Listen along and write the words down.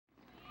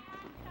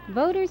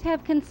Voters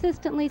have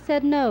consistently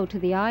said no to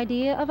the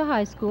idea of a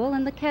high school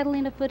in the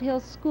Catalina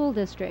Foothills School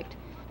District.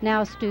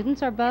 Now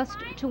students are bused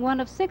to one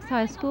of 6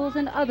 high schools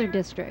in other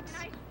districts.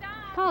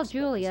 Paul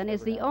Julian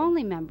is the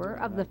only member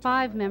of the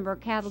 5-member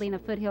Catalina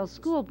Foothills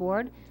School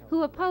Board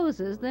who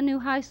opposes the new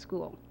high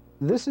school.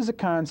 This is a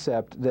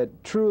concept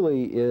that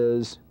truly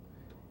is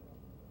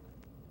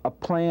a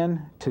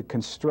plan to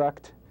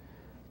construct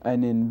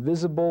an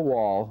invisible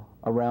wall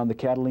around the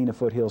Catalina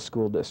Foothills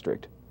School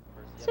District.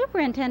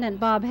 Superintendent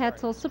Bob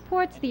Hetzel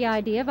supports the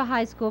idea of a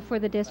high school for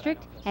the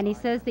district, and he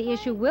says the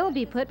issue will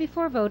be put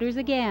before voters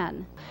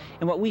again.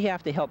 And what we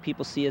have to help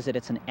people see is that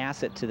it's an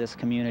asset to this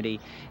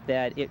community,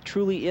 that it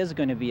truly is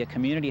going to be a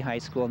community high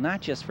school, not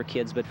just for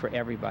kids, but for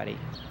everybody.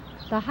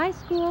 The high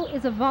school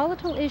is a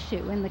volatile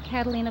issue in the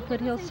Catalina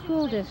Foothills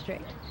School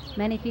District.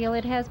 Many feel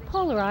it has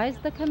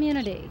polarized the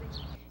community.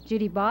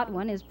 Judy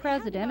Botwin is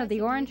president of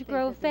the Orange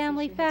Grove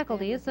Family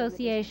Faculty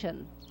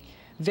Association.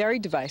 Very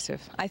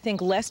divisive. I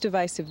think less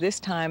divisive this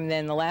time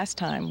than the last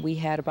time we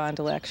had a bond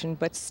election,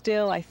 but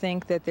still I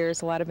think that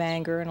there's a lot of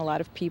anger and a lot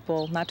of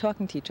people not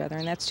talking to each other,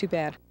 and that's too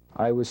bad.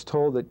 I was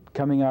told that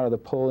coming out of the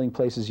polling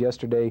places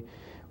yesterday,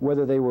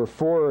 whether they were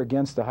for or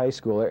against the high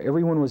school,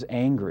 everyone was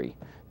angry.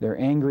 They're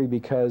angry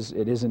because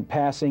it isn't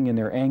passing, and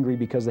they're angry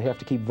because they have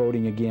to keep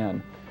voting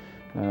again.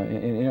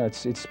 And you know,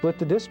 it's split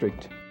the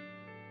district.